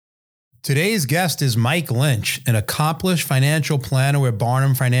Today's guest is Mike Lynch, an accomplished financial planner with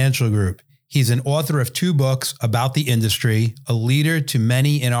Barnum Financial Group. He's an author of 2 books about the industry, a leader to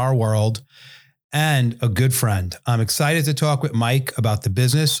many in our world, and a good friend. I'm excited to talk with Mike about the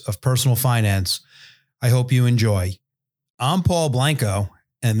business of personal finance. I hope you enjoy. I'm Paul Blanco,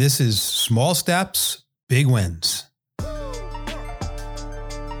 and this is Small Steps, Big Wins.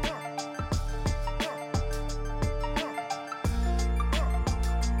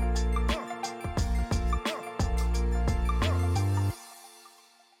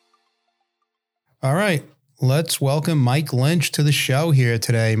 All right, let's welcome Mike Lynch to the show here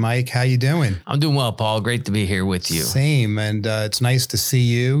today. Mike, how you doing? I'm doing well, Paul. Great to be here with you. Same, and it's nice to see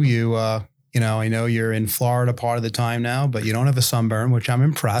you. I know you're in Florida part of the time now, but you don't have a sunburn, which I'm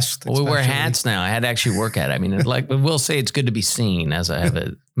impressed. Well, we wear hats now. I had to actually work at it. I mean, we'll say it's good to be seen, as I have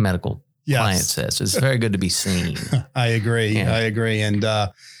a medical client says. It's very good to be seen. I agree. Yeah. I agree. And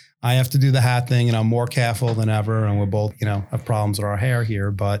I have to do the hat thing, and I'm more careful than ever. And we're both, have problems with our hair here,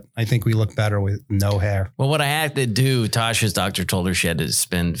 but I think we look better with no hair. Well, what I had to do, Tasha's doctor told her she had to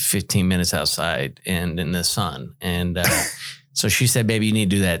spend 15 minutes outside and in the sun. And so she said, baby, you need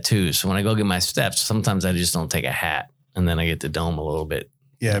to do that too. So when I go get my steps, sometimes I just don't take a hat, and then I get the dome a little bit.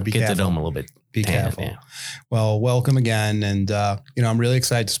 Yeah, be careful. Get the dome a little bit. Be careful. Yeah. Well, welcome again. And, I'm really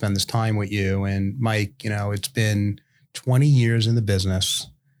excited to spend this time with you. And Mike, it's been 20 years in the business.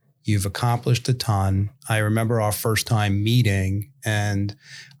 You've accomplished a ton. I remember our first time meeting, and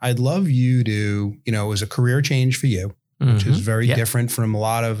I'd love you to, it was a career change for you, which is very different from a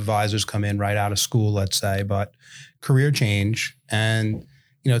lot of advisors come in right out of school, let's say, but career change. And,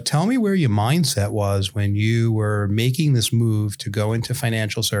 tell me where your mindset was when you were making this move to go into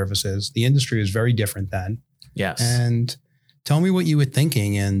financial services. The industry was very different then. Yes. And tell me what you were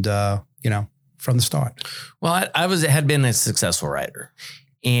thinking and, from the start. Well, I had been a successful writer.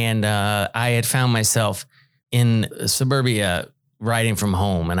 And I had found myself in suburbia writing from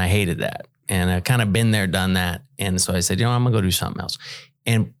home, and I hated that. And I've kind of been there, done that. And so I said, I'm going to go do something else.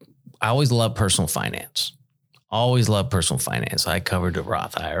 And I always loved personal finance. Always loved personal finance. I covered the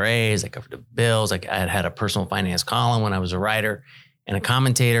Roth IRAs. I covered the bills. I had a personal finance column when I was a writer and a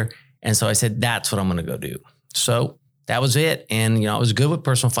commentator. And so I said, that's what I'm going to go do. So that was it. And, I was good with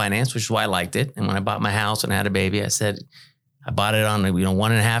personal finance, which is why I liked it. And when I bought my house and had a baby, I said, I bought it on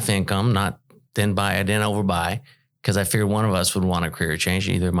 1.5 income, I didn't overbuy, because I figured one of us would want a career change,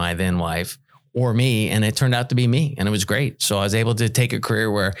 either my then wife or me. And it turned out to be me, and it was great. So I was able to take a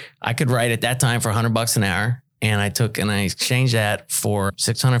career where I could write at that time for $100 an hour. And I exchanged that for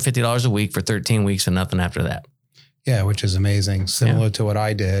 $650 a week for 13 weeks and nothing after that. Yeah, which is amazing. Similar to what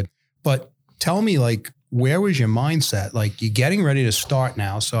I did. But tell me, where was your mindset? You're getting ready to start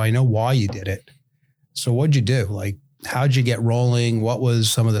now, so I know why you did it. So what'd you do? How'd you get rolling? What was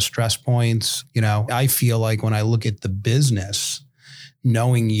some of the stress points? I feel like when I look at the business,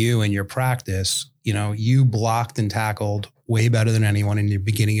 knowing you and your practice, you blocked and tackled way better than anyone in the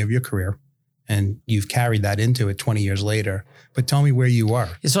beginning of your career. And you've carried that into it 20 years later. But tell me where you were.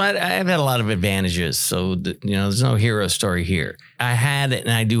 So I've had a lot of advantages. So, there's no hero story here. I had, and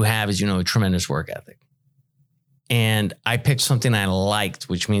I do have, as a tremendous work ethic. And I picked something I liked,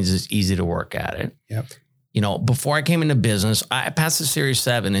 which means it's easy to work at it. Yep. Before I came into business, I passed the Series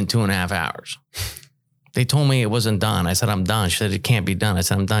 7 in 2.5 hours. They told me it wasn't done. I said, I'm done. She said, it can't be done. I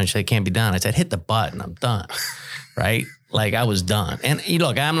said, I'm done. She said, it can't be done. I said, hit the button. I'm done. Right? I was done. And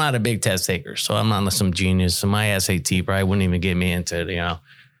look, I'm not a big test taker, so I'm not some genius. So my SAT probably wouldn't even get me into,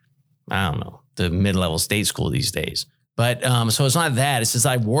 I don't know, the mid-level state school these days. But so it's not that. It's just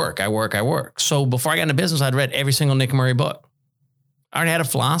I work. So before I got into business, I'd read every single Nick Murray book. I already had a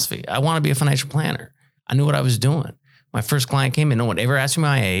philosophy. I want to be a financial planner. I knew what I was doing. My first client came in. No one ever asked me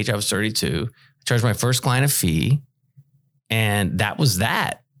my age. I was 32. I charged my first client a fee, and that was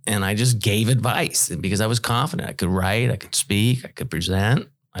that. And I just gave advice because I was confident. I could write, I could speak, I could present,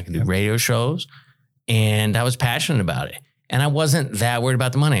 I could do radio shows, and I was passionate about it. And I wasn't that worried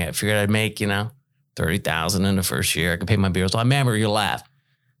about the money. I figured I'd make, $30,000 in the first year. I could pay my bills. I remember, you'll laugh.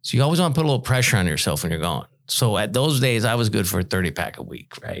 So you always want to put a little pressure on yourself when you're going. So at those days, I was good for a 30-pack a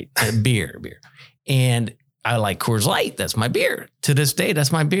week, right? Beer. And I like Coors Light. That's my beer. To this day,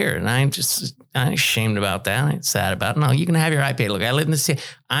 that's my beer. And I ain't ashamed about that. I ain't sad about it. No, you can have your iPad. Look, I live in the city.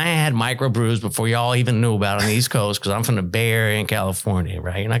 I had microbrews before y'all even knew about it on the East Coast, because I'm from the Bay Area in California,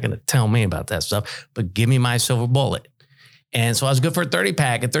 right? You're not going to tell me about that stuff, but give me my silver bullet. And so I was good for a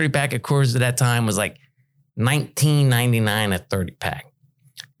 30-pack. A 30-pack of Coors at that time was like $19.99 a 30-pack.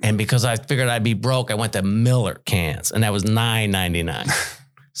 And because I figured I'd be broke, I went to Miller cans, and that was $9.99.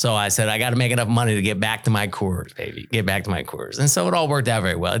 So I said, I got to make enough money to get back to my course, baby, get back to my course. And so it all worked out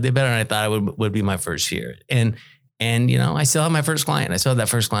very well. I did better than I thought it would be my first year. And, I still have my first client. I still have that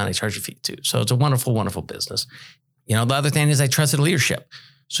first client I charge a fee to. So it's a wonderful, wonderful business. The other thing is I trusted leadership.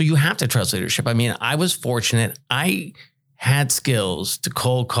 So you have to trust leadership. I mean, I was fortunate. I had skills to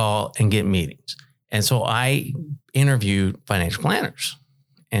cold call and get meetings. And so I interviewed financial planners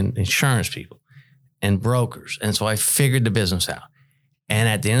and insurance people and brokers. And so I figured the business out. And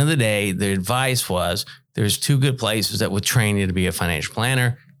at the end of the day, the advice was there's 2 good places that would train you to be a financial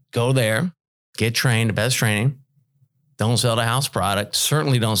planner. Go there, get trained, the best training. Don't sell the house product.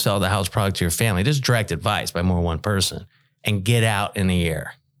 Certainly don't sell the house product to your family. Just direct advice by more than one person and get out in the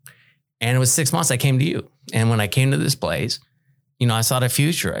year. And it was 6 months I came to you. And when I came to this place, I saw the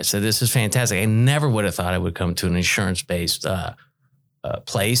future. I said, this is fantastic. I never would have thought I would come to an insurance-based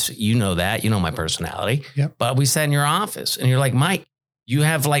place. You know that. You know my personality. Yep. But we sat in your office and you're like, Mike, you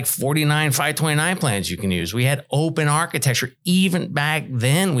have like 49 529 plans you can use. We had open architecture. Even back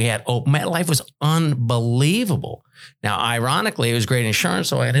then, we had open. MetLife was unbelievable. Now, ironically, it was great insurance,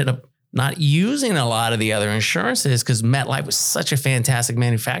 so I ended up not using a lot of the other insurances because MetLife was such a fantastic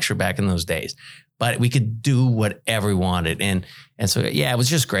manufacturer back in those days. But we could do whatever we wanted. And so, yeah, it was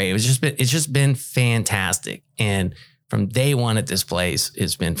just great. It's just been fantastic. And from day one at this place,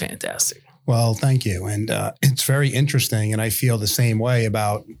 it's been fantastic. Well, thank you. And it's very interesting. And I feel the same way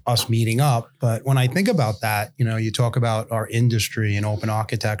about us meeting up. But when I think about that, you talk about our industry and open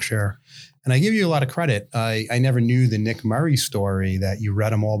architecture, and I give you a lot of credit. I never knew the Nick Murray story, that you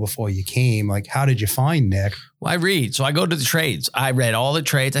read them all before you came. Like, how did you find Nick? Well, I read. So I go to the trades. I read all the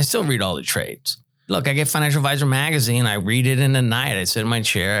trades. I still read all the trades. Look, I get Financial Advisor magazine. I read it in the night. I sit in my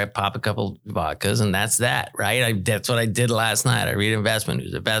chair. I pop a couple vodkas, and that's that, right? That's what I did last night. I read investment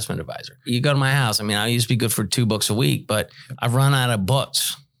news, Investment Advisor. You go to my house. I mean, I used to be good for 2 books a week, but I've run out of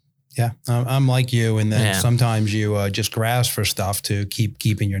books. Yeah, I'm like you. And then sometimes you just grasp for stuff to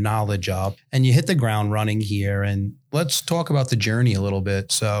keeping your knowledge up, and you hit the ground running here. And let's talk about the journey a little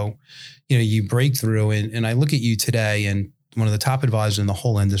bit. So, you break through, and I look at you today, and one of the top advisors in the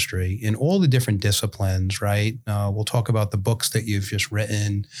whole industry in all the different disciplines, right? We'll talk about the books that you've just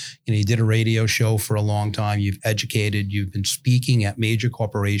written. You did a radio show for a long time. You've educated. You've been speaking at major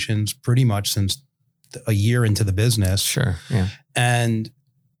corporations pretty much since a year into the business. Sure, yeah. And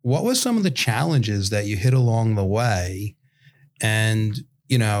what was some of the challenges that you hit along the way? And,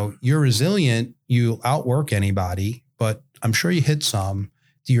 you're resilient. You outwork anybody, but I'm sure you hit some.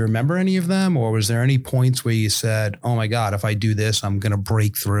 Do you remember any of them? Or was there any points where you said, oh my God, if I do this, I'm going to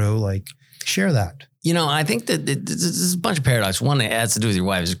break through? Like, share that. I think that this is a bunch of paradox. One that has to do with your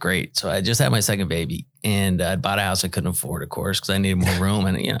wife is great. So I just had my second baby, and I bought a house I couldn't afford, of course, because I needed more room.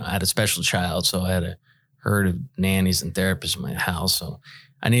 And, I had a special child. So I had a herd of nannies and therapists in my house. So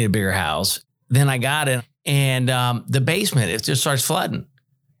I needed a bigger house. Then I got it, and the basement, it just starts flooding.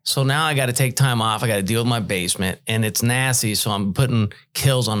 So now I got to take time off. I got to deal with my basement, and it's nasty. So I'm putting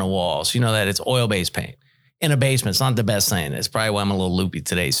kills on the walls. You know that it's oil-based paint in a basement. It's not the best thing. It's probably why I'm a little loopy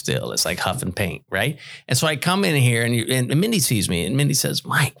today still. It's like huffing paint, right? And so I come in here, and Mindy sees me, and Mindy says,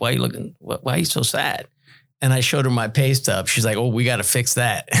 Mike, why are you so sad? And I showed her my pay stub. She's like, oh, we got to fix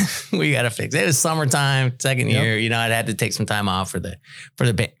that. We got to fix it. It was summertime, second year. I'd had to take some time off for the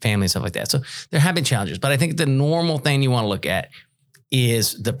family and stuff like that. So there have been challenges. But I think the normal thing you want to look at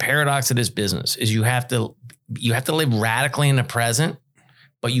is the paradox of this business is you have to live radically in the present,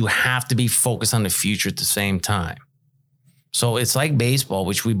 but you have to be focused on the future at the same time. So it's like baseball,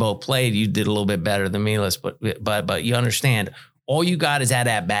 which we both played. You did a little bit better than me, but you understand. All you got is that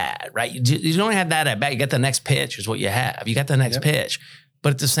at bat, right? You don't have that at bat. You got the next pitch is what you have. You got the next pitch, but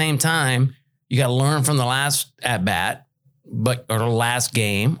at the same time, you got to learn from the last at bat, or the last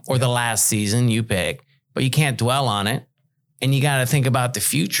game, or the last season you pick. But you can't dwell on it. And you got to think about the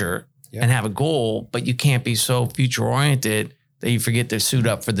future and have a goal, but you can't be so future oriented that you forget to suit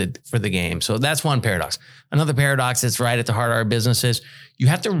up for the game. So that's one paradox. Another paradox that's right at the heart of our business is you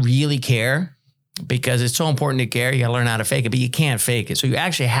have to really care, because it's so important to care. You got to learn how to fake it, but you can't fake it. So you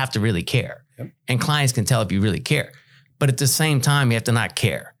actually have to really care. Yep. And clients can tell if you really care. But at the same time, you have to not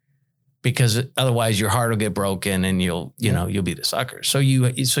care, because otherwise your heart will get broken and you'll be the sucker. So you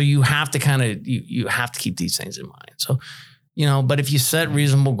have to you have to keep these things in mind. So, but if you set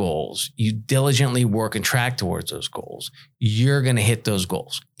reasonable goals, you diligently work and track towards those goals, you're going to hit those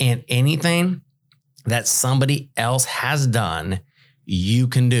goals. And anything that somebody else has done, you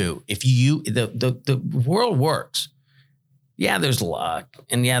can do. If the world works. Yeah, there's luck,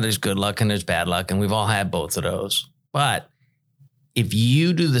 and yeah, there's good luck and there's bad luck, and we've all had both of those. But if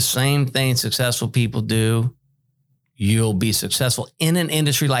you do the same thing successful people do, you'll be successful in an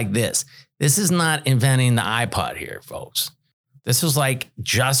industry like this. This is not inventing the iPod here, folks. This is like,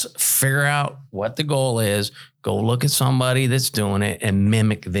 just figure out what the goal is, go look at somebody that's doing it and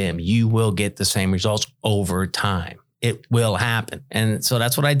mimic them. You will get the same results over time. It will happen. And so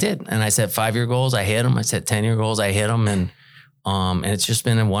that's what I did. And I set 5-year goals. I hit them. I set 10-year goals. I hit them. And it's just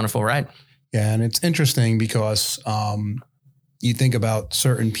been a wonderful ride. Yeah. And it's interesting because you think about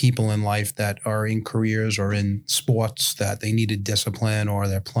certain people in life that are in careers or in sports that they needed discipline, or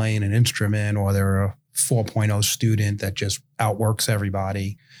they're playing an instrument, or they're a 4.0 student that just outworks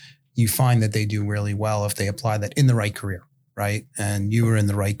everybody. You find that they do really well if they apply that in the right career, right? And you were in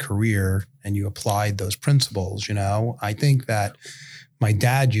the right career and you applied those principles. I think that my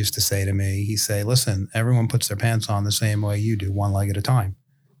dad used to say to me, he'd say, listen, everyone puts their pants on the same way you do, one leg at a time.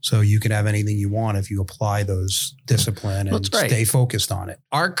 So you can have anything you want if you apply those discipline and stay focused on it.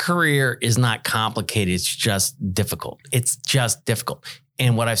 Our career is not complicated. It's just difficult. It's just difficult.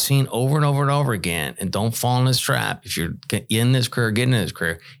 And what I've seen over and over and over again, and don't fall in this trap if you're in this career, getting in this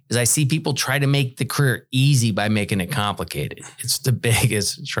career, is I see people try to make the career easy by making it complicated. It's the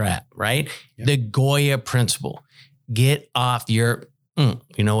biggest trap, right? Yep. The Goya principle. Get off your,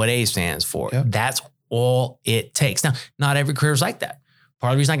 you know what A stands for. Yep. That's all it takes. Now, not every career is like that.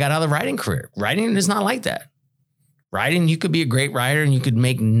 Part of the reason I got out of the writing career. Writing is not like that. Writing, you could be a great writer and you could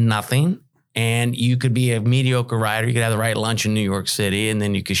make nothing. And you could be a mediocre writer. You could have the right lunch in New York City, and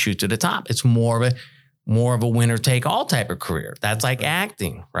then you could shoot to the top. It's more of a winner take all type of career. That's like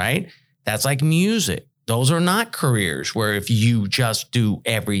acting, right? That's like music. Those are not careers where if you just do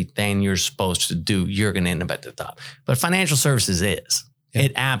everything you're supposed to do, you're going to end up at the top. But financial services is. Yeah.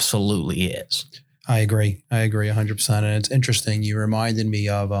 It absolutely is. I agree 100%. And it's interesting. You reminded me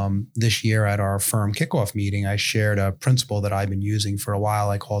of this year at our firm kickoff meeting, I shared a principle that I've been using for a while.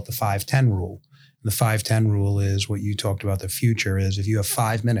 I call it the 5-10 rule. And the 5-10 rule is what you talked about. The future is if you have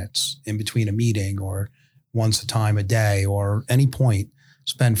 5 minutes in between a meeting or once a time a day or any point,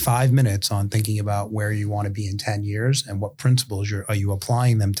 spend 5 minutes on thinking about where you want to be in 10 years and what principles are you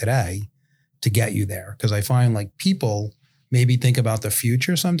applying them today to get you there. Because I find like people maybe think about the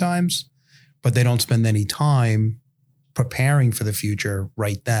future sometimes, but they don't spend any time preparing for the future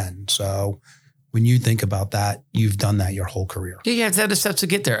right then. So when you think about that, you've done that your whole career. Yeah, it's the steps to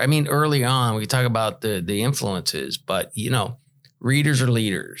get there. I mean, early on, we talk about the influences, but readers are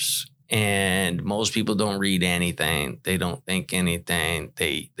leaders. And most people don't read anything. They don't think anything.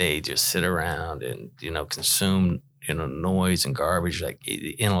 They just sit around and, consume, noise and garbage, like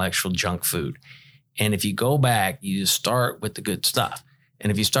intellectual junk food. And if you go back, you just start with the good stuff. And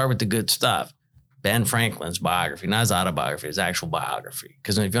if you start with the good stuff, Ben Franklin's biography, not his autobiography, his actual biography.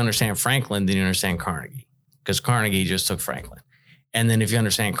 Because if you understand Franklin, then you understand Carnegie. Because Carnegie just took Franklin. And then if you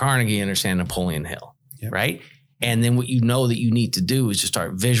understand Carnegie, you understand Napoleon Hill, right? And then what you know that you need to do is just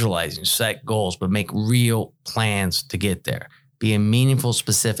start visualizing, set goals, but make real plans to get there. Be a meaningful,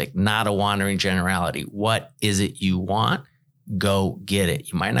 specific, not a wandering generality. What is it you want? Go get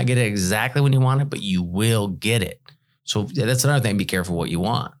it. You might not get it exactly when you want it, but you will get it. So that's another thing. Be careful what you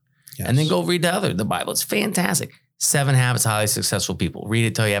want. Yes. And then go read the Bible. It's fantastic. 7 Habits of Highly Successful People. Read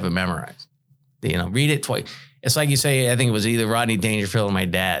it till you have it memorized. Read it twice. It's like you say, I think it was either Rodney Dangerfield or my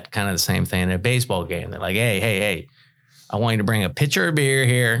dad, kind of the same thing in a baseball game. They're like, hey, I want you to bring a pitcher of beer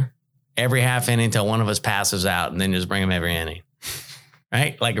here every half inning until one of us passes out, and then just bring them every inning.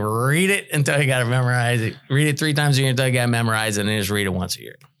 Right? Like read it until you got to memorize it. Read it 3 times a year until you got to memorize it, and then just read it once a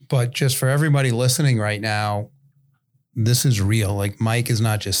year. But just for everybody listening right now, this is real. Like Mike is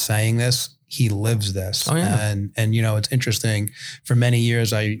not just saying this, he lives this. Oh, yeah. And it's interesting. For many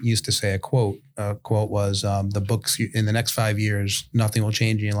years, I used to say a quote. A quote was, the books in the next 5 years, nothing will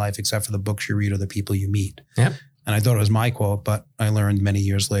change in your life except for the books you read or the people you meet. Yep. And I thought it was my quote, but I learned many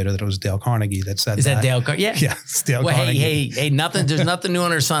years later that it was Dale Carnegie that said that. Is that Dale Carnegie? Yeah. Yeah, it's Dale Carnegie. Hey, there's nothing new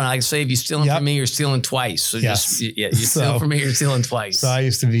under the sun. Like I say, if you're stealing from me, you're stealing twice. So you steal from me, you're stealing twice. So I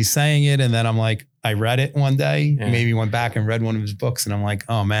used to be saying it, and then I'm like, I read it one day, maybe went back and read one of his books, and I'm like,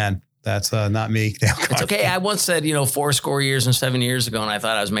 oh man, that's not me. Dale Carnegie. It's okay. I once said, 70 years and 7 years ago, and I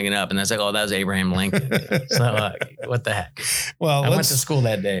thought I was making it up. And that's like, oh, that was Abraham Lincoln. So what the heck? Well, I went to school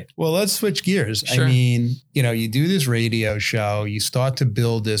that day. Well, let's switch gears. Sure. I mean, you do this radio show, you start to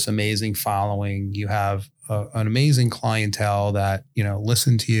build this amazing following. You have an amazing clientele that,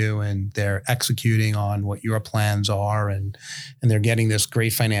 listen to you and they're executing on what your plans are and they're getting this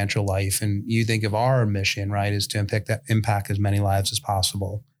great financial life. And you think of our mission, right, is to impact as many lives as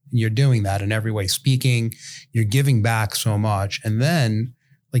possible. And you're doing that in every way, speaking, you're giving back so much. And then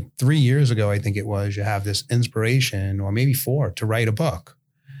like 3 years ago, I think it was, you have this inspiration, or maybe 4, to write a book.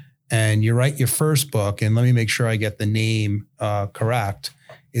 and you write your first book, and let me make sure I get the name correct.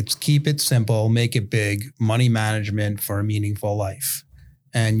 It's Keep It Simple, Make It Big, Money Management for a Meaningful Life.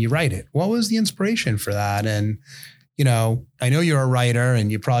 And you write it. What was the inspiration for that? And, you know, I know you're a writer and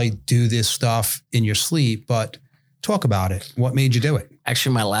you probably do this stuff in your sleep, but talk about it. What made you do it?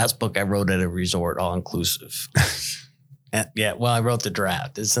 Actually, my last book I wrote at a resort, all inclusive. Yeah, well, I wrote the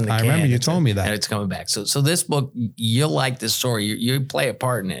draft. It's in the can. I remember you told me that. And it's coming back. So this book, you'll like this story. You play a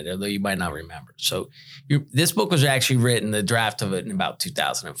part in it, although you might not remember. So this book was actually written, the draft of it, in about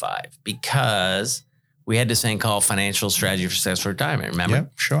 2005, because we had this thing called Financial Strategy for Successful Retirement. Remember? Yeah,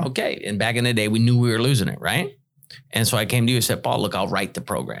 sure. Okay. And back in the day, we knew we were losing it, right? And so I came to you and said, Paul, look, I'll write the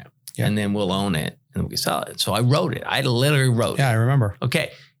program, and then we'll own it and we can sell it. So I wrote it. I literally wrote it. Yeah, I remember.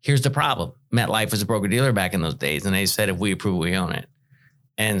 Okay. Here's the problem. MetLife was a broker-dealer back in those days, and they said, if we approve, we own it.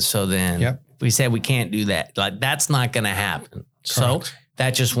 And so then we said, we can't do that. Like, that's not going to happen. Correct. So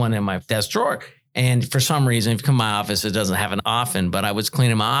that just went in my desk drawer. And for some reason, if you come to my office, it doesn't happen often, but I was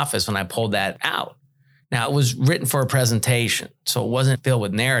cleaning my office when I pulled that out. Now, it was written for a presentation, so it wasn't filled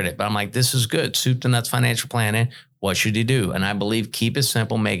with narrative, but I'm like, this is good. Soup to nuts financial planning. What should you do? And I believe keep it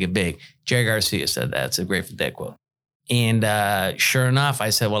simple, make it big. Jerry Garcia said that. It's a Grateful Dead quote. And sure enough, I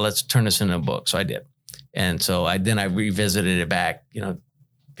said, well, let's turn this into a book. So I did. And so I revisited it back,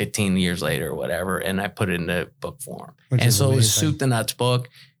 15 years later or whatever, and I put it in the book form. And so it was Soup to Nuts book,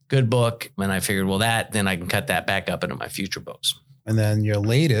 good book. And I figured, well, then I can cut that back up into my future books. And then your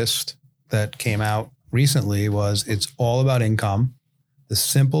latest that came out recently was It's All About Income, the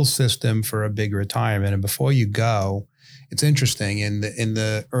simple system for a big retirement. And before you go, it's interesting. In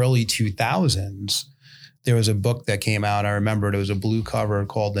the early 2000s, there was a book that came out. I remember it was a blue cover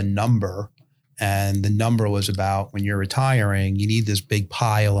called The Number. And the number was about when you're retiring, you need this big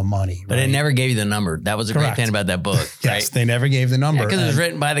pile of money. But it never gave you the number. That was a great thing about that book. Yes, right? They never gave the number. Because it was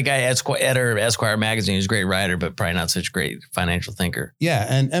written by the guy, editor of Esquire magazine. He's a great writer, but probably not such a great financial thinker. Yeah.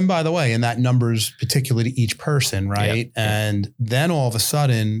 And by the way, and that number's particular to each person, right? Yep. And then all of a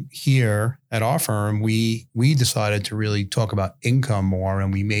sudden here at our firm, we decided to really talk about income more,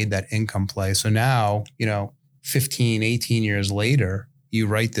 and we made that income play. So now, 15, 18 years later, you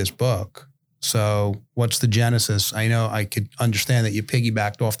write this book. So what's the genesis? I know I could understand that you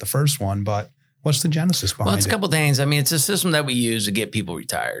piggybacked off the first one, but what's the genesis behind it? Well, it's a couple of things. I mean, it's a system that we use to get people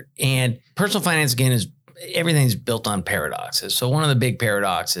retired. And personal finance, again, everything's built on paradoxes. So one of the big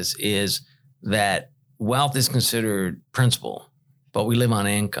paradoxes is that wealth is considered principal, but we live on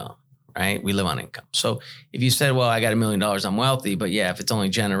income, right? We live on income. So if you said, well, I got $1 million, I'm wealthy, but yeah, if it's only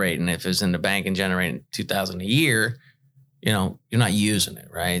generating, if it's in the bank and generating $2,000 a year, you're not using it,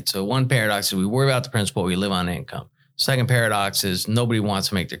 right? So one paradox is we worry about the principal, we live on income. Second paradox is nobody wants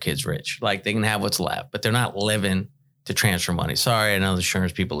to make their kids rich. Like, they can have what's left, but they're not living to transfer money. Sorry, I know the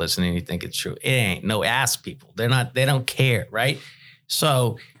insurance people listening, you think it's true. It ain't. No, ask people. They don't care, right?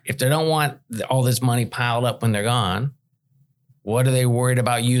 So if they don't want all this money piled up when they're gone, what are they worried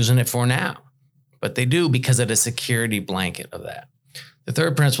about using it for now? But they do, because of the security blanket of that. The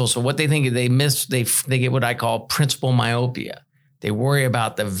third principle, so what they think is they get what I call principal myopia. They worry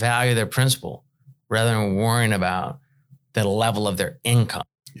about the value of their principal rather than worrying about the level of their income.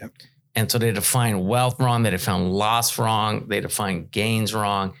 Yep. And so they define wealth wrong, they define loss wrong, they define gains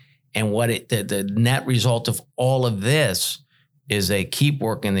wrong. And the net result of all of this is they keep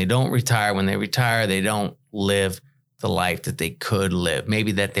working, they don't retire. When they retire, they don't live the life that they could live,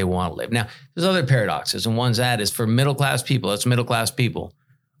 maybe that they want to live. Now, there's other paradoxes, and one's that is for middle-class people, that's middle-class people,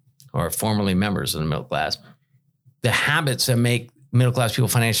 or formerly members of the middle class, the habits that make middle-class people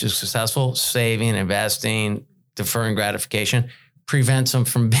financially successful, saving, investing, deferring gratification, prevents them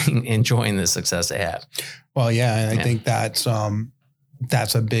from enjoying the success they have. Well, yeah, and I think that's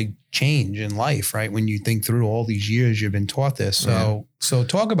a big change in life, right? When you think through all these years you've been taught this. So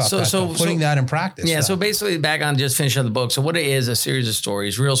talk about putting that in practice. Yeah. So basically, back on just finishing the book. So what it is, a series of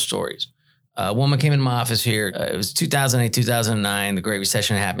stories, real stories. A woman came into my office here. It was 2008, 2009. The Great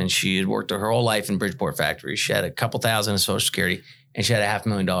Recession happened. She had worked her whole life in Bridgeport factory. She had a couple thousand in Social Security, and she had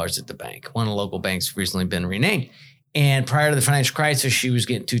 $500,000 at the bank. One of the local banks recently been renamed. And prior to the financial crisis, she was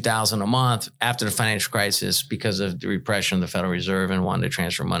getting $2,000 a month. After the financial crisis, because of the repression of the Federal Reserve and wanted to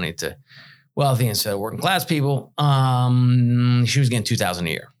transfer money to wealthy instead of working class people, she was getting $2,000 a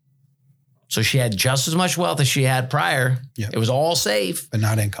year. So she had just as much wealth as she had prior. Yep. It was all safe. But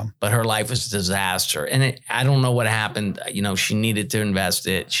not income. But her life was a disaster. And I don't know what happened. She needed to invest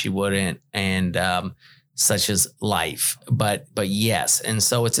it. She wouldn't. And such as life. But yes. And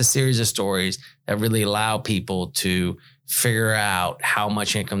so it's a series of stories that really allow people to figure out how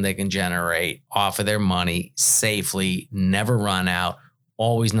much income they can generate off of their money safely, never run out,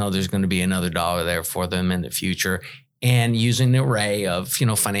 always know there's going to be another dollar there for them in the future. And using an array of,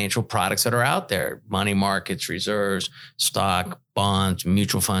 financial products that are out there, money markets, reserves, stock, bonds,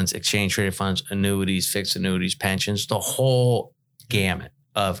 mutual funds, exchange traded funds, annuities, fixed annuities, pensions, the whole gamut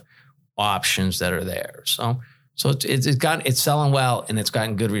of options that are there. So it's selling well, and it's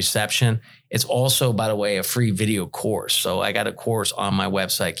gotten good reception. It's also, by the way, a free video course. So I got a course on my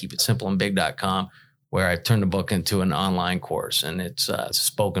website, keepitsimpleandbig.com, where I turned the book into an online course, and it's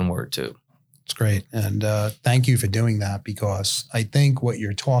spoken word too. It's great. And thank you for doing that, because I think what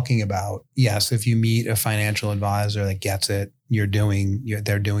you're talking about, yes, if you meet a financial advisor that gets it, they're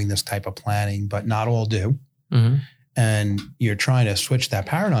doing this type of planning, but not all do. Mm-hmm. And you're trying to switch that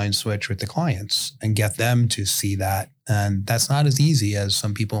paradigm switch with the clients and get them to see that. And that's not as easy as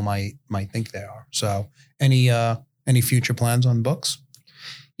some people might think they are. So any future plans on books?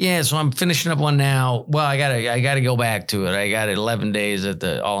 Yeah, so I'm finishing up one now. Well, I gotta go back to it. I got 11 days at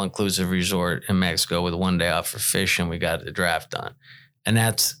the all-inclusive resort in Mexico with 1 day off for fishing. We got the draft done. And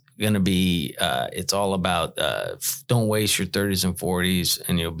that's going to be, it's all about don't waste your 30s and 40s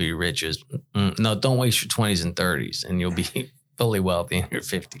and you'll be rich no, don't waste your 20s and 30s and you'll be fully wealthy in your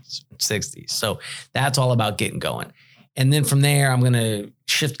 50s and 60s. So that's all about getting going. And then from there, I'm going to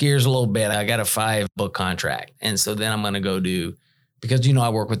shift gears a little bit. I got a 5-book contract. And so then I'm going to go do, because, I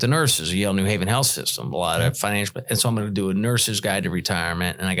work with the nurses, Yale New Haven Health System, a lot of financial. And so I'm going to do a nurse's guide to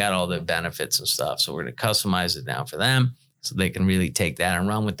retirement. And I got all the benefits and stuff. So we're going to customize it down for them so they can really take that and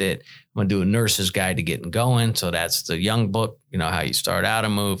run with it. I'm going to do a nurse's guide to getting going. So that's the young book, how you start out a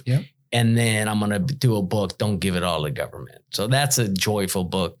move. Yep. And then I'm going to do a book, Don't Give It All to Government. So that's a joyful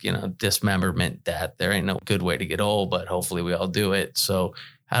book, dismemberment, death. There ain't no good way to get old, but hopefully we all do it. So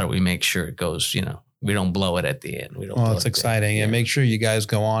how do we make sure it goes, we don't blow it at the end. Well, it's exciting. And make sure you guys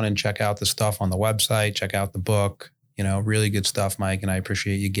go on and check out the stuff on the website, check out the book, really good stuff, Mike. And I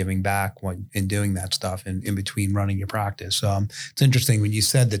appreciate you giving back in doing that stuff in between running your practice. It's interesting when you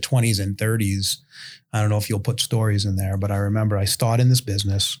said the 20s and 30s, I don't know if you'll put stories in there, but I remember I started in this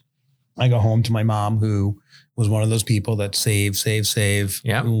business. I go home to my mom, who was one of those people that save,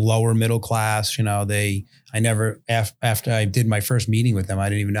 yep. Lower middle class. After I did my first meeting with them, I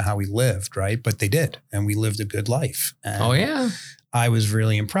didn't even know how we lived, right? But they did. And we lived a good life. And oh, yeah. I was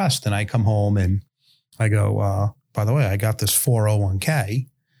really impressed. And I come home and I go, by the way, I got this 401k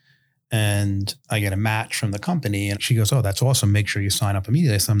and I get a match from the company. And she goes, oh, that's awesome. Make sure you sign up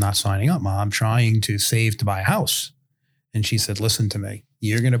immediately. I said, I'm not signing up, Mom. I'm trying to save to buy a house. And she said, listen to me.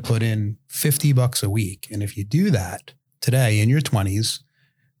 You're going to put in $50 a week. And if you do that today in your 20s,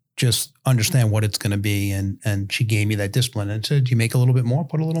 just understand what it's going to be. And she gave me that discipline and said, you make a little bit more,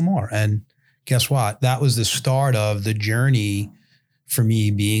 put a little more. And guess what? That was the start of the journey for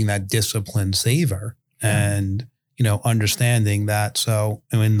me being that disciplined saver and, understanding that. So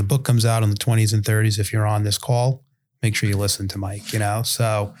when the book comes out in the 20s and 30s, if you're on this call, make sure you listen to Mike,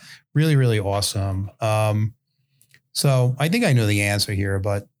 so really, really awesome. So I think I know the answer here,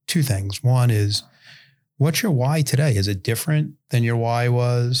 but 2 things. One is, what's your why today? Is it different than your why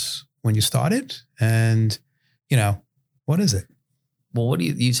was when you started? And, what is it? Well, what do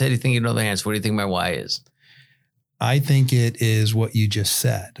you said you think you know the answer. What do you think my why is? I think it is what you just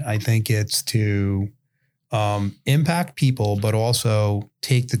said. I think it's to impact people, but also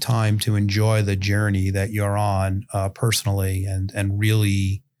take the time to enjoy the journey that you're on personally and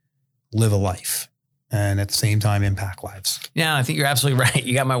really live a life. And at the same time, impact lives. Yeah, I think you're absolutely right.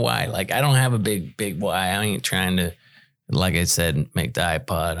 You got my why. Like, I don't have a big why. I ain't trying to, like I said, make the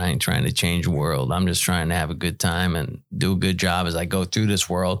iPod. I ain't trying to change the world. I'm just trying to have a good time and do a good job as I go through this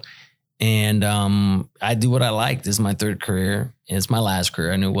world. And I do what I like. This is my 3rd career. It's my last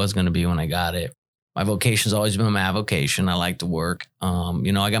career. I knew it was going to be when I got it. My vocation's always been my avocation. I like to work.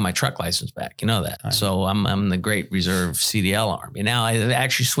 I got my truck license back. You know that. Right. So I'm the great reserve CDL Army. Now I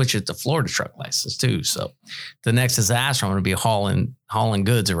actually switched it to Florida truck license too. So the next disaster, I'm going to be hauling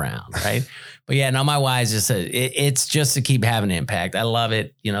goods around, right? But yeah, no, my why is just it's just to keep having an impact. I love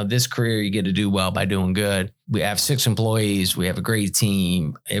it. This career you get to do well by doing good. We have 6 employees. We have a great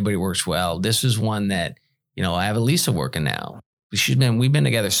team. Everybody works well. This is one that, I have Elisa working now. We've been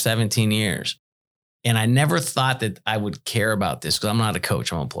together 17 years. And I never thought that I would care about this because I'm not a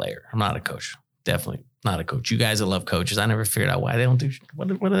coach. I'm a player. I'm not a coach. Definitely not a coach. You guys that love coaches, I never figured out why they don't do, what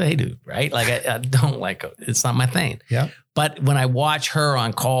do they do, right? Like I don't like, it's not my thing. Yeah. But when I watch her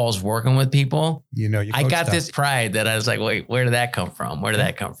on calls working with people, I got stuff. this pride that I was like, wait, where did that come from? Where did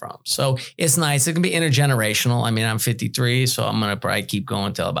that come from? So it's nice. It can be intergenerational. I mean, I'm 53, so I'm going to probably keep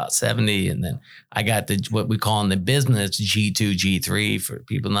going till about 70. And then I got what we call in the business G2, G3 for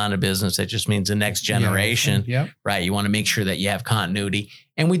people not in business. That just means the next generation, right? You want to make sure that you have continuity.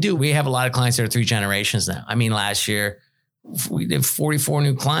 And we do. We have a lot of clients that are 3 generations now. I mean, last year, we did 44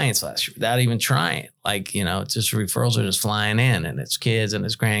 new clients last year without even trying. Like, it's just referrals are just flying in, and it's kids and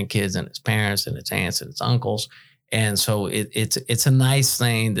it's grandkids and it's parents and it's aunts and it's uncles. And so it's a nice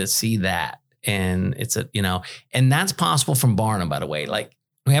thing to see that. And it's and that's possible from Barnum, by the way. Like,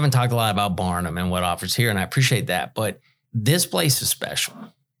 we haven't talked a lot about Barnum and what offers here, and I appreciate that, but this place is special.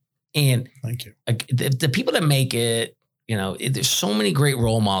 And thank you. The people that make it, there's so many great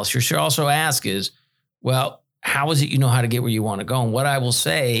role models. You should also ask is, well, how is it you know how to get where you want to go? And what I will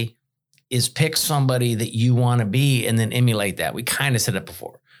say is pick somebody that you want to be and then emulate that. We kind of said it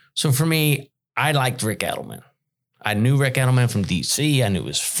before. So for me, I liked Rick Edelman. I knew Rick Edelman from DC. I knew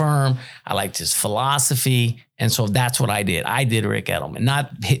his firm. I liked his philosophy. And so that's what I did. I did Rick Edelman.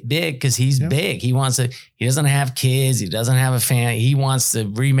 Not big because he's big. He doesn't have kids. He doesn't have a family. He wants to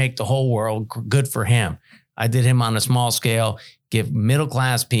remake the whole world. Good for him. I did him on a small scale. Give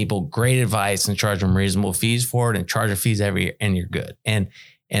middle-class people great advice and charge them reasonable fees for it and charge the fees every year, and you're good. And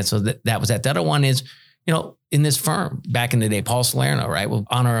so that was that. The other one is, in this firm back in the day, Paul Salerno, right? We'll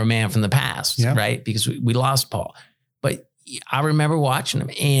honor a man from the past, right? Because we lost Paul. But I remember watching him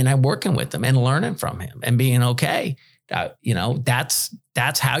and I'm working with him and learning from him and being okay.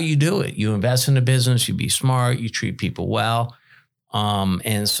 That's how you do it. You invest in the business, you be smart, you treat people well.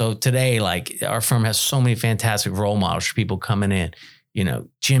 And so today, like, our firm has so many fantastic role models for people coming in,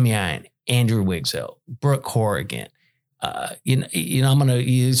 Jimmy Ian, Andrew Wigzell, Brooke Horrigan,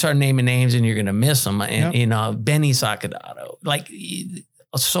 you start naming names and you're going to miss them. And, Benny Sacadato, like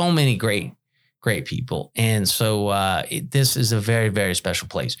so many great people. And so, this is a very, very special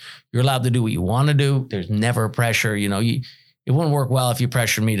place. You're allowed to do what you want to do. There's never pressure. It wouldn't work well if you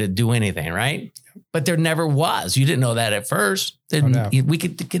pressured me to do anything, right? But there never was. You didn't know that at first. We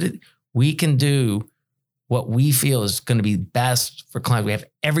could get it. We can do what we feel is going to be best for clients. We have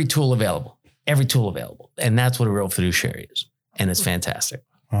every tool available. And that's what a real fiduciary is. And it's fantastic.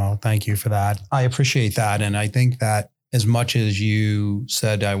 Well, thank you for that. I appreciate that. And I think that as much as you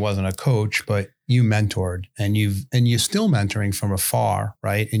said I wasn't a coach, but you mentored and you're still mentoring from afar,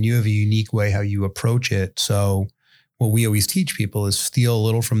 right? And you have a unique way how you approach it. So what we always teach people is steal a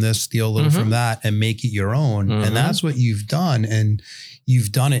little from this, steal a little from that, and make it your own. And that's what you've done. And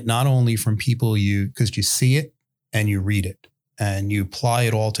you've done it not only from people because you see it and you read it and you apply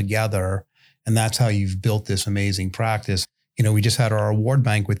it all together. And that's how you've built this amazing practice. We just had our award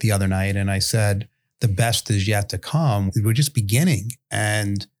banquet the other night and I said, the best is yet to come. We're just beginning.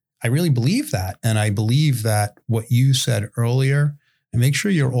 And I really believe that. And I believe that what you said earlier, and make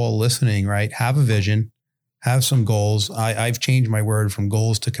sure you're all listening, right? Have a vision. Have some goals. I've changed my word from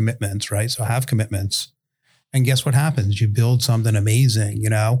goals to commitments, right? So have commitments. And guess what happens? You build something amazing,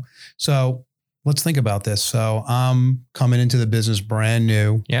 So let's think about this. So I'm coming into the business brand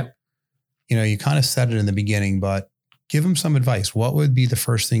new. Yep. You kind of said it in the beginning, but give them some advice. What would be the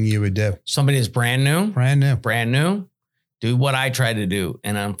first thing you would do? Somebody is brand new. Brand new. Do what I tried to do.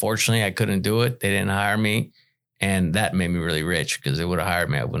 And unfortunately, I couldn't do it. They didn't hire me. And that made me really rich because they would have hired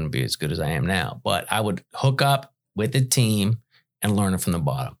me. I wouldn't be as good as I am now. But I would hook up with the team and learn it from the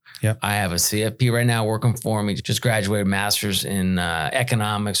bottom. Yep. I have a CFP right now working for me. Just graduated master's in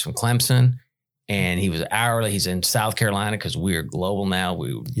economics from Clemson. And he was hourly. He's in South Carolina because we're global now.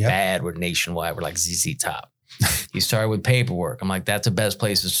 We're bad. We're nationwide. We're like ZZ Top. He started with paperwork. I'm like, that's the best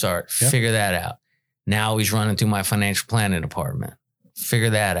place to start. Yep. Figure that out. Now he's running through my financial planning department.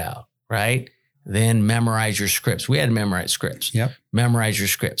 Figure that out, right? Then memorize your scripts. We had to memorize scripts. Yep. Memorize your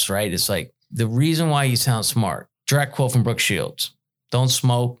scripts, right? It's like the reason why you sound smart. Direct quote from Brooke Shields. Don't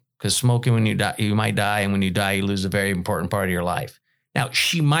smoke because smoking when you die, you might die. And when you die, you lose a very important part of your life. Now,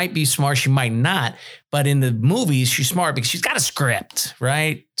 she might be smart. She might not. But in the movies, she's smart because she's got a script,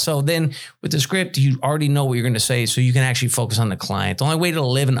 right? So then with the script, you already know what you're going to say. So you can actually focus on the client. The only way to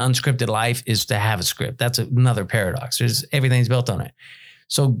live an unscripted life is to have a script. That's another paradox. Everything's built on it.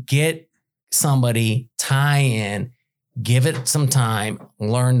 So get somebody, tie in, give it some time,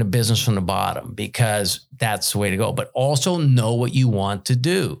 learn the business from the bottom because that's the way to go. But also know what you want to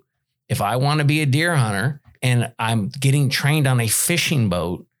do. If I want to be a deer hunter, and I'm getting trained on a fishing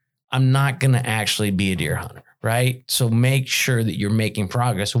boat, I'm not going to actually be a deer hunter, right? So make sure that you're making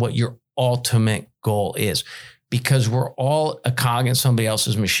progress. What you're ultimate goal is, because we're all a cog in somebody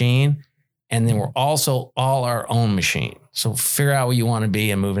else's machine. And then we're also all our own machine. So figure out what you want to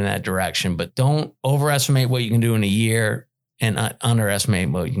be and move in that direction, but don't overestimate what you can do in a year and underestimate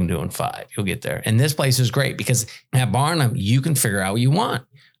what you can do in 5. You'll get there. And this place is great because at Barnum, you can figure out what you want.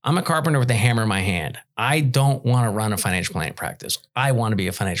 I'm a carpenter with a hammer in my hand. I don't want to run a financial planning practice. I want to be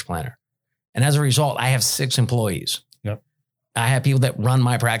a financial planner. And as a result, I have 6 employees. Yep. I have people that run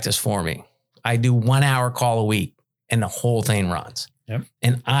my practice for me. I do 1 hour call a week and the whole thing runs. Yep.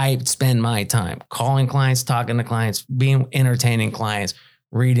 And I spend my time calling clients, talking to clients, entertaining clients,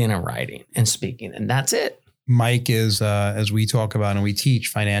 reading and writing and speaking. And that's it. Mike is, as we talk about and we teach,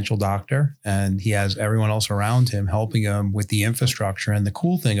 financial doctor, and he has everyone else around him helping him with the infrastructure. And the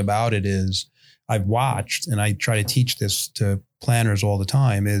cool thing about it is I've watched, and I try to teach this to planners all the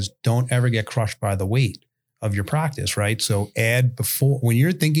time, is don't ever get crushed by the weight of your practice, right? So add before, when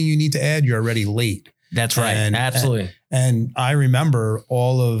you're thinking you need to add, you're already late. That's right. Absolutely. And I remember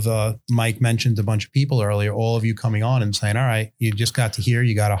all of, Mike mentioned a bunch of people earlier, all of you coming on and saying, all right, you just got to here,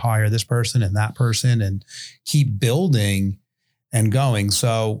 you got to hire this person and that person and keep building and going.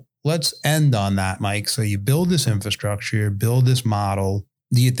 So let's end on that, Mike. So you build this infrastructure, build this model.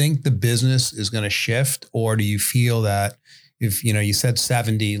 Do you think the business is going to shift, or do you feel that if, you said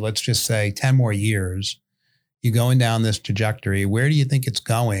 70, let's just say 10 more years, you're going down this trajectory, where do you think it's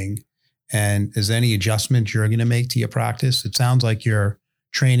going? And is there any adjustments you're going to make to your practice? It sounds like you're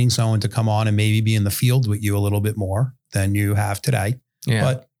training someone to come on and maybe be in the field with you a little bit more than you have today. Yeah.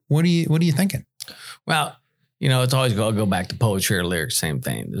 But what are you thinking? Well, it's always go back to poetry or lyrics, same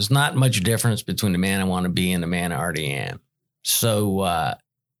thing. There's not much difference between the man I want to be and the man I already am. So I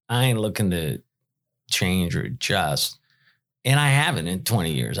ain't looking to change or adjust. And I haven't in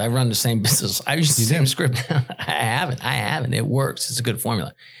 20 years. I run the same business. I use the same script. I haven't. It works. It's a good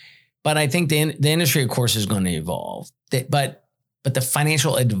formula. But I think the industry, of course, is going to evolve. But the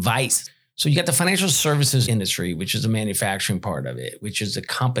financial advice. So you got the financial services industry, which is the manufacturing part of it, which is the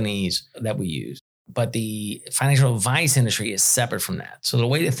companies that we use. But the financial advice industry is separate from that. So the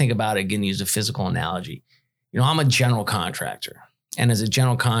way to think about it, again, use a physical analogy. I'm a general contractor. And as a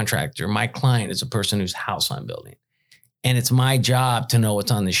general contractor, my client is a person whose house I'm building. And it's my job to know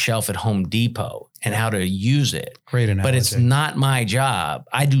what's on the shelf at Home Depot and how to use it. Great analogy. But it's not my job.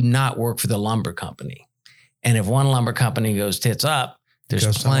 I do not work for the lumber company. And if one lumber company goes tits up,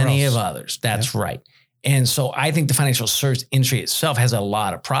 there's plenty of others. That's right. And so I think the financial service industry itself has a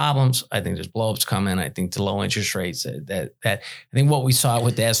lot of problems. I think there's blowups coming. I think the low interest rates that I think what we saw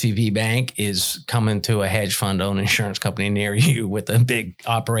with the SVB Bank is coming to a hedge fund owned insurance company near you with a big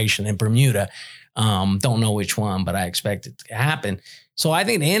operation in Bermuda. Don't know which one, but I expect it to happen. So I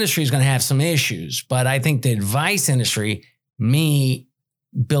think the industry is going to have some issues, but I think the advice industry, me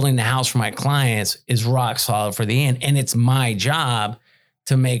building the house for my clients, is rock solid for the end. And it's my job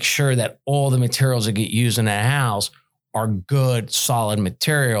to make sure that all the materials that get used in that house are good, solid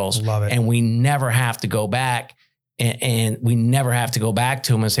materials. Love it. And we never have to go back and we never have to go back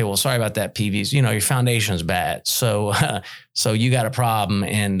to them and say, well, sorry about that, PVs. Your foundation's bad. So you got a problem,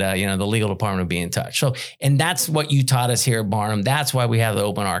 and the legal department will be in touch. So, and that's what you taught us here at Barnum. That's why we have the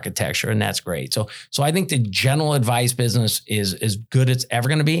open architecture, and that's great. So I think the general advice business is as good as it's ever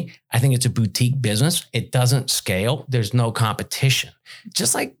going to be. I think it's a boutique business. It doesn't scale. There's no competition.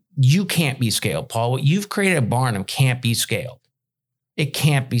 Just like you can't be scaled, Paul. What you've created at Barnum can't be scaled. It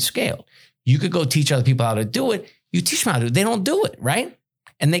can't be scaled. You could go teach other people how to do it. You teach them how to do it. They don't do it, right?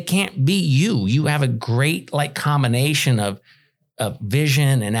 And they can't be you. You have a great combination of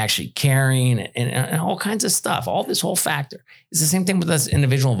vision and actually caring and all kinds of stuff. All this whole factor. It's the same thing with us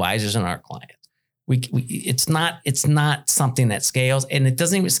individual advisors and our clients. It's not something that scales, and it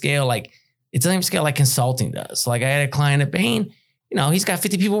doesn't even scale like consulting does. Like I had a client at Bain. He's got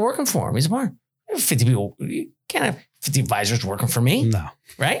 50 people working for him. He's like, 50 people. You can't have 50 advisors working for me. No.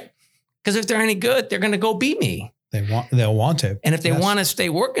 Right? Because if they're any good, they're going to go beat me. They'll want to. And if they want to stay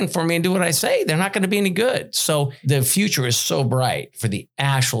working for me and do what I say, they're not going to be any good. So the future is so bright for the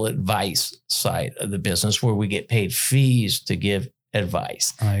actual advice side of the business, where we get paid fees to give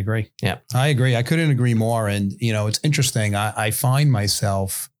advice. I agree. Yeah, I agree. I couldn't agree more. And, it's interesting. I find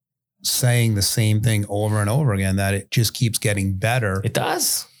myself saying the same thing over and over again, that it just keeps getting better. It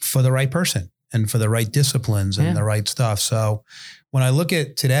does. For the right person and for the right disciplines and the right stuff. So when I look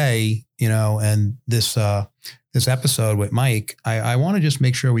at today, and this episode with Mike, I want to just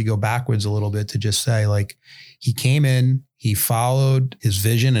make sure we go backwards a little bit to just say, he came in, he followed his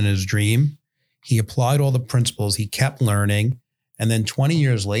vision and his dream. He applied all the principles, he kept learning. And then 20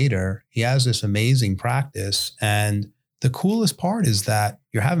 years later, he has this amazing practice. And the coolest part is that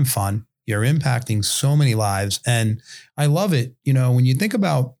you're having fun. You're impacting so many lives. And I love it. You know, when you think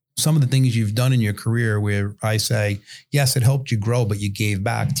about some of the things you've done in your career where I say, yes, it helped you grow, but you gave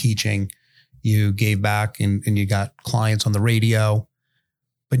back teaching, you gave back and you got clients on the radio.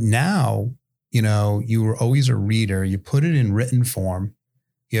 But now, you know, you were always a reader. You put it in written form.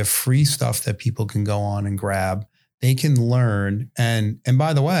 You have free stuff that people can go on and grab. They can learn. And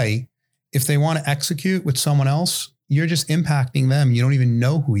by the way, if they want to execute with someone else, you're just impacting them. You don't even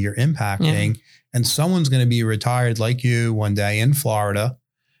know who you're impacting. Yeah. And someone's going to be retired like you one day in Florida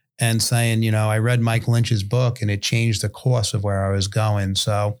and saying, you know, I read Mike Lynch's book and it changed the course of where I was going.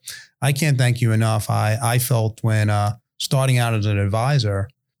 So I can't thank you enough. I felt when starting out as an advisor,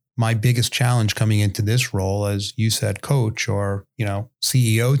 my biggest challenge coming into this role, as you said, coach or, you know,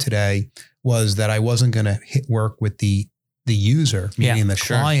 CEO today, was that I wasn't going to work with the user, meaning the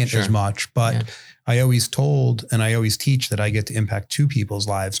client as much. But I always told and I always teach that I get to impact two people's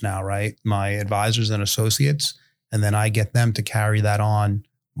lives now, right? My advisors and associates, and then I get them to carry that on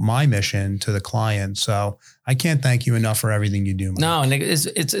my mission to the client. So I can't thank you enough for everything you do, Mike. No, and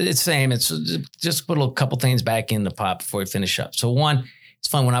it's same. It's just put a couple things back in the pot before we finish up. So one, it's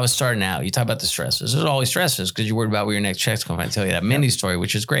fun. When I was starting out, you talk about the stresses. There's always stresses because you're worried about where your next check's coming. I tell you that mini story,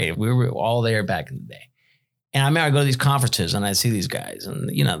 which is great. We were all there back in the day. And I remember I go to these conferences and I see these guys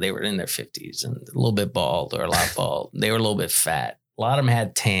and, you know, they were in their 50s and a little bit bald or a lot bald. They were a little bit fat. A lot of them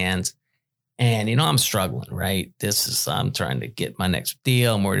had tans. And, you know, I'm struggling, right? I'm trying to get my next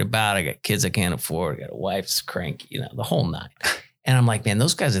deal. I'm worried about it. I got kids I can't afford. I got a wife that's cranky, you know, the whole nine. And I'm like, man,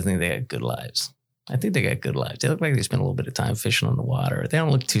 those guys, I think they got good lives. I think they got good lives. They look like they spend a little bit of time fishing on the water. They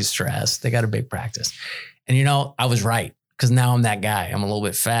don't look too stressed. They got a big practice. And, you know, I was right because now I'm that guy. I'm a little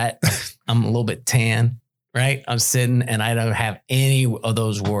bit fat. I'm a little bit tan. Right? I'm sitting and I don't have any of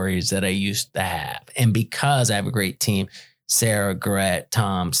those worries that I used to have. And because I have a great team, Sarah, Garrett,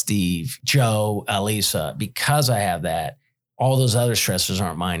 Tom, Steve, Joe, Alisa, because I have that, all those other stressors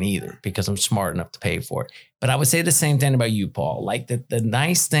aren't mine either because I'm smart enough to pay for it. But I would say the same thing about you, Paul. Like the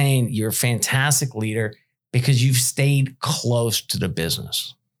nice thing, you're a fantastic leader because you've stayed close to the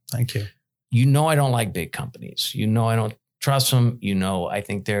business. Thank you. You know, I don't like big companies. You know, I don't trust them. You know, I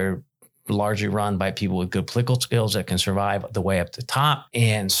think they're largely run by people with good political skills that can survive the way up to top.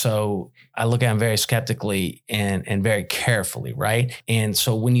 And so I look at them very skeptically and very carefully, right? And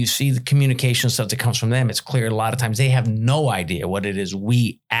so when you see the communication stuff that comes from them, it's clear a lot of times they have no idea what it is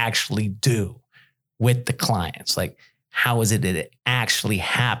we actually do with the clients. Like, how is it that it actually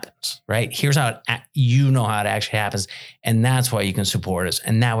happens, right? Here's how you know how it actually happens. And that's why you can support us.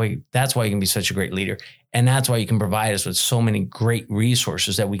 And that's why you can be such a great leader. And that's why you can provide us with so many great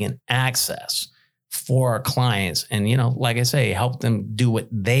resources that we can access for our clients. And, you know, like I say, help them do what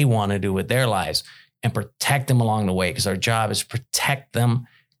they want to do with their lives and protect them along the way. Because our job is to protect them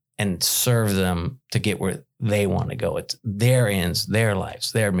and serve them to get where they want to go. It's their ends, their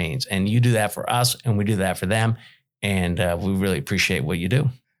lives, their means. And you do that for us and we do that for them. And we really appreciate what you do.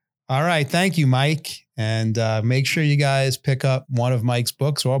 All right. Thank you, Mike. And make sure you guys pick up one of Mike's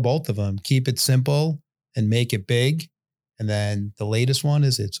books or both of them. Keep It Simple and Make It Big. And then the latest one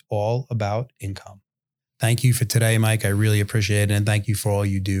is It's All About Income. Thank you for today, Mike. I really appreciate it. And thank you for all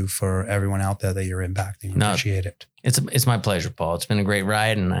you do for everyone out there that you're impacting. Appreciate it. It's my pleasure, Paul. It's been a great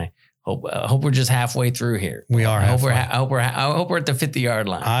ride. And I hope we're just halfway through here. We are. I hope we're at the 50-yard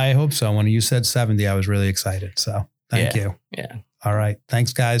line. I hope so. When you said 70, I was really excited. So thank you. Yeah. All right.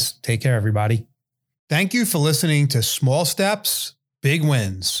 Thanks, guys. Take care, everybody. Thank you for listening to Small Steps, Big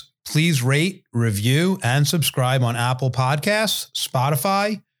Wins. Please rate, review, and subscribe on Apple Podcasts,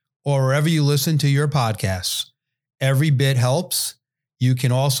 Spotify, or wherever you listen to your podcasts. Every bit helps. You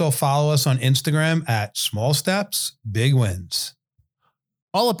can also follow us on Instagram at Small Steps, Big Wins.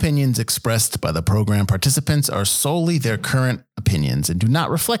 All opinions expressed by the program participants are solely their current opinions and do not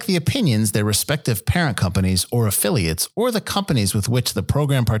reflect the opinions their respective parent companies or affiliates or the companies with which the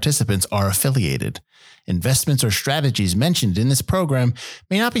program participants are affiliated. Investments or strategies mentioned in this program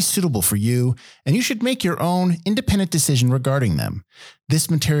may not be suitable for you, and you should make your own independent decision regarding them.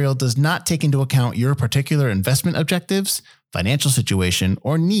 This material does not take into account your particular investment objectives, financial situation,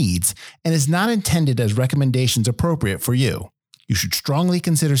 or needs, and is not intended as recommendations appropriate for you. You should strongly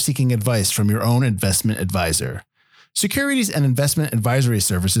consider seeking advice from your own investment advisor. Securities and investment advisory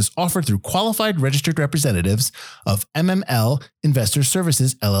services offered through qualified registered representatives of MML Investor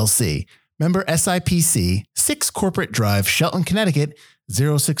Services, LLC. Member SIPC, 6 Corporate Drive, Shelton, Connecticut,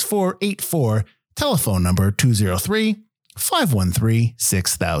 06484, telephone number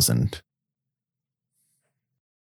 203-513-6000.